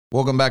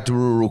Welcome back to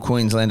Rural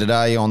Queensland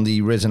today on the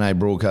Resonate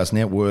Broadcast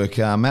Network.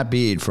 Matt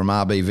Beard from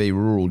RBV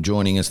Rural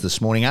joining us this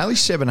morning. Only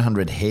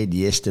 700 head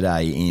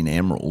yesterday in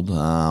Emerald,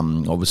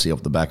 obviously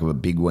off the back of a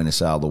big winter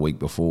sale the week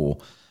before.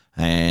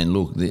 And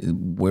look,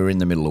 we're in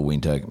the middle of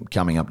winter,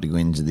 coming up to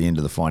the end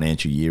of the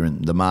financial year,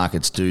 and the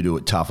markets do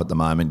it tough at the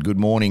moment. Good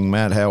morning,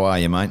 Matt. How are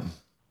you, mate?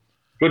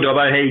 Good,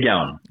 Dobbo. How you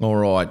going? All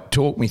right.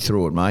 Talk me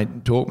through it,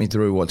 mate. Talk me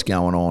through what's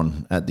going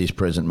on at this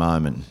present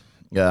moment.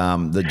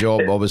 The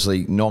job,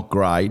 obviously, not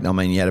great. I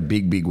mean, you had a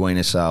big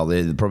winter sale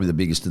there, probably the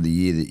biggest of the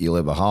year that you'll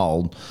ever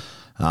hold.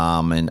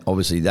 And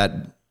obviously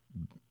that,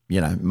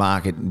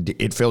 market,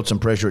 it felt some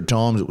pressure at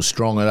times. It was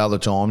strong at other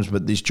times,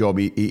 but this job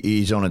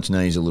is on its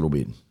knees a little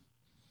bit.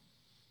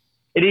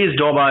 It is,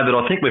 Dobbo, but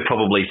I think we've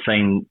probably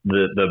seen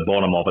the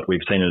bottom of it. We've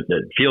seen it.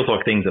 It feels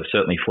like things have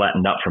certainly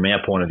flattened up from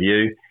our point of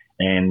view.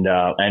 And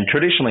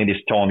traditionally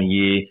this time of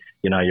year,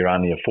 you're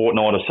only a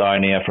fortnight or so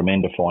now from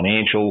end of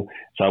financial.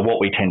 So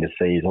what we tend to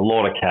see is a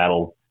lot of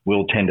cattle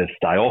will tend to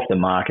stay off the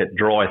market,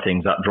 dry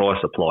things up, dry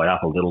supply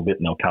up a little bit,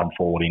 and they'll come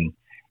forward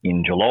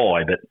in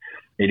July. But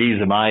it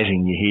is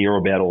amazing. You hear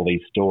about all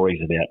these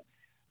stories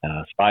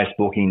about space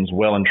bookings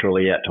well and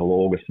truly out till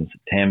August and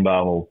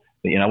September. Well,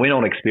 we're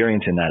not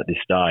experiencing that at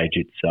this stage.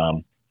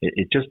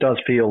 It just does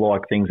feel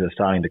like things are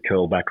starting to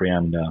curl back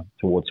around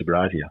towards the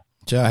grazier.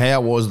 So how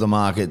was the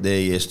market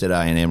there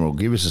yesterday in Emerald?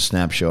 Give us a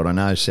snapshot. I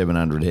know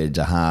 700 head's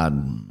a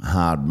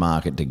hard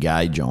market to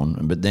gauge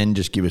on, but then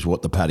just give us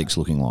what the paddock's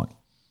looking like.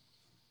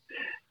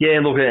 Yeah,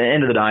 look, at the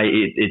end of the day,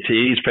 it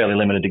is fairly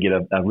limited to get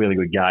a really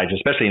good gauge,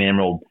 especially in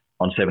Emerald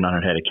on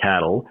 700 head of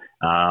cattle.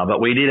 But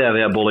we did have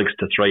our bullocks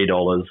to $3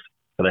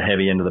 for the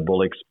heavy end of the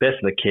bullocks, best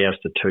of the cows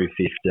to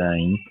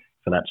 $2.15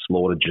 for that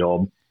slaughter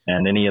job,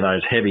 and any of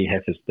those heavy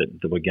heifers that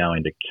we're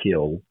going to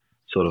kill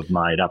sort of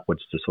made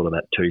upwards to sort of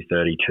that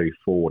 230,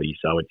 240.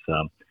 So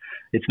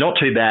it's not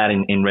too bad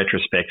in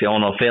retrospect.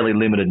 On a fairly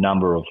limited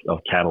number of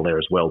cattle there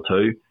as well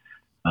too.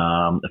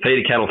 The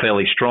feeder cattle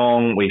fairly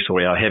strong. We saw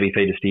our heavy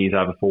feeder steers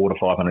over 400 to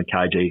 500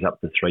 kgs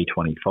up to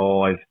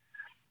 $3.25.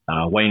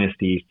 Weaner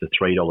steers to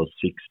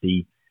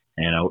 $3.60,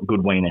 and a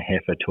good weaner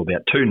heifer to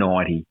about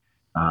 $2.90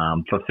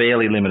 for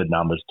fairly limited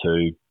numbers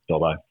too,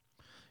 Dobbo.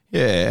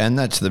 Yeah, and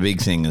that's the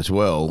big thing as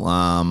well.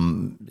 I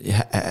mean,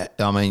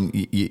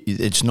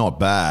 it's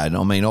not bad.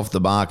 I mean, off the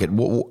market,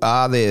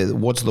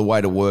 what's the way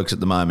it works at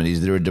the moment?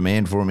 Is there a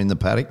demand for them in the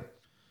paddock?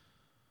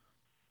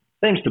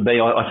 Seems to be.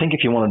 I think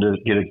if you wanted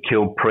to get a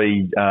kill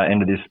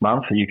end of this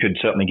month, you could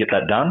certainly get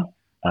that done.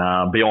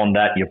 Beyond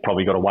that, you've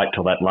probably got to wait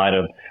till that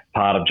later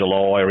part of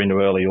July or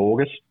into early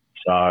August.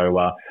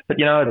 So, but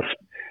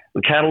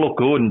the cattle look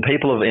good, and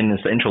people in the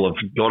central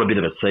have got a bit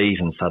of a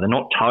season, so they're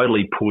not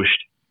totally pushed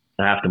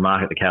to have to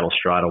market the cattle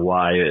straight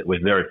away.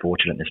 We're very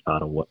fortunate in this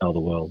part of the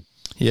world.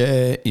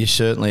 Yeah, you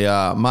certainly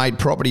are. Mate,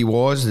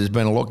 property-wise, there's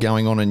been a lot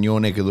going on in your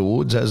neck of the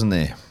woods, hasn't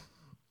there?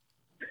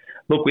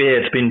 Look,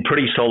 yeah, it's been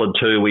pretty solid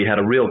too. We had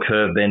a real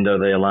curve bender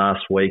there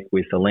last week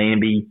with the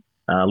Lambie,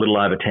 a little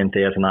over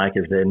 10,000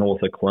 acres there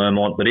north of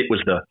Clermont, but it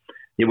was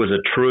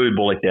a true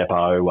bullock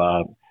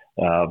depot.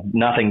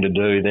 Nothing to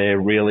do there,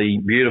 really.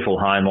 Beautiful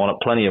home on it,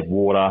 plenty of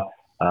water.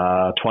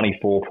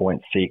 24.6,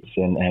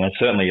 and it's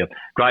certainly a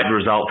great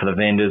result for the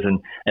vendors,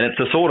 and it's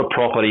the sort of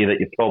property that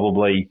you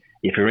probably,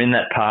 if you're in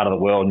that part of the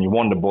world and you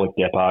want a bullock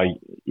depot,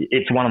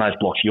 it's one of those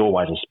blocks you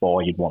always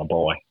aspire you'd want to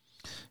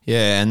buy.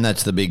 Yeah, and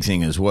that's the big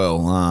thing as well,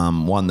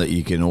 one that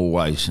you can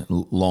always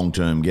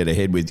long-term get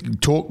ahead with.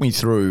 Talk me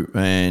through,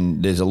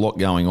 and there's a lot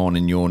going on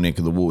in your neck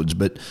of the woods,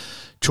 but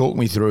talk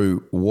me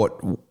through what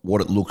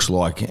it looks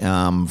like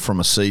from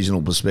a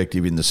seasonal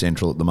perspective in the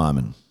central at the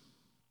moment.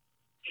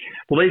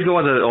 Well, these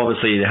guys are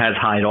obviously, it has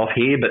hayed off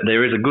here, but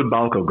there is a good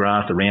bulk of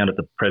grass around at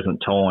the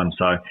present time.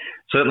 So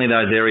certainly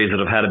those areas that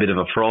have had a bit of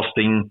a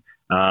frosting,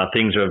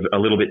 things are a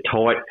little bit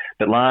tight,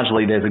 but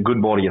largely there's a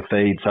good body of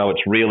feed. So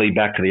it's really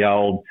back to the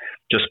old,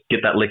 just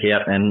get that lick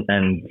out and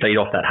feed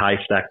off that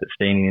haystack that's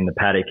standing in the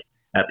paddock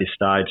at this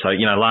stage. So,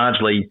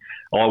 largely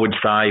I would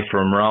say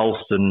from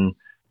Ralston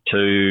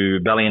to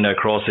Ballyendo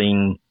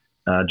Crossing,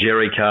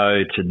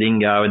 Jericho to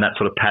Dingo, and that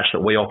sort of patch that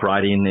we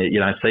operate in,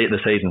 the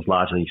season's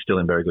largely still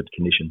in very good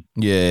condition.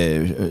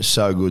 Yeah,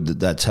 so good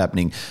that's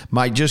happening.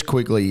 Mate, just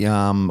quickly,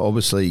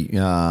 obviously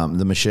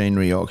the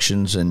machinery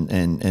auctions and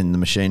the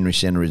machinery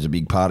centre is a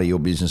big part of your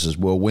business as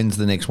well. When's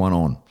the next one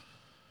on?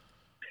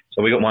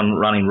 So we got one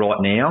running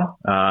right now.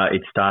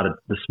 It started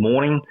this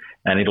morning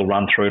and it'll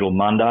run through till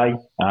Monday.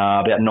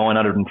 About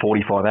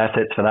 945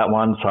 assets for that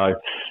one. So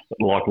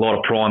like a lot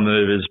of prime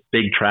movers,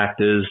 big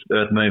tractors,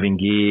 earth moving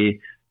gear,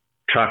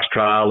 trucks,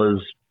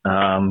 trailers.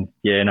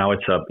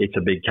 It's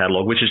a big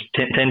catalogue, which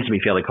tends to be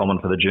fairly common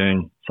for the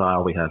June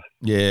sale we have.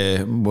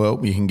 Yeah, well,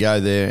 you can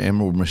go there,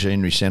 Emerald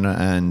Machinery Centre,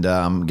 and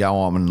go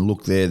on and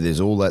look there. There's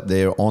all that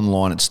there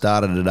online. It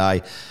started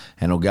today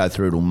and it'll go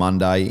through till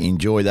Monday.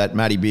 Enjoy that.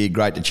 Matty Beard,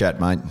 great to chat,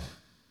 mate.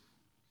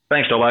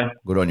 Thanks, Dobbo.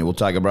 Good on you. We'll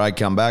take a break,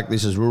 come back.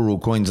 This is Rural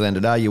Queensland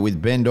Today. You're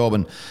with Ben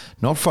Dobbin.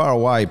 Not far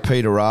away,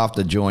 Peter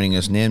Rafter joining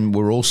us. And then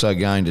we're also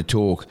going to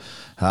talk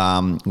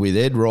with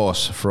Ed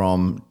Ross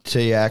from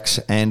TAX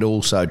and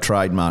also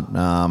Trademark,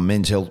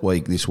 Men's Health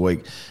Week this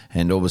week.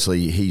 And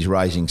obviously he's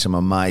raising some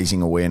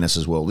amazing awareness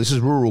as well. This is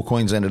Rural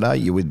Queensland Today.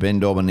 You're with Ben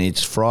Dobbin.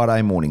 It's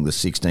Friday morning, the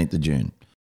 16th of June.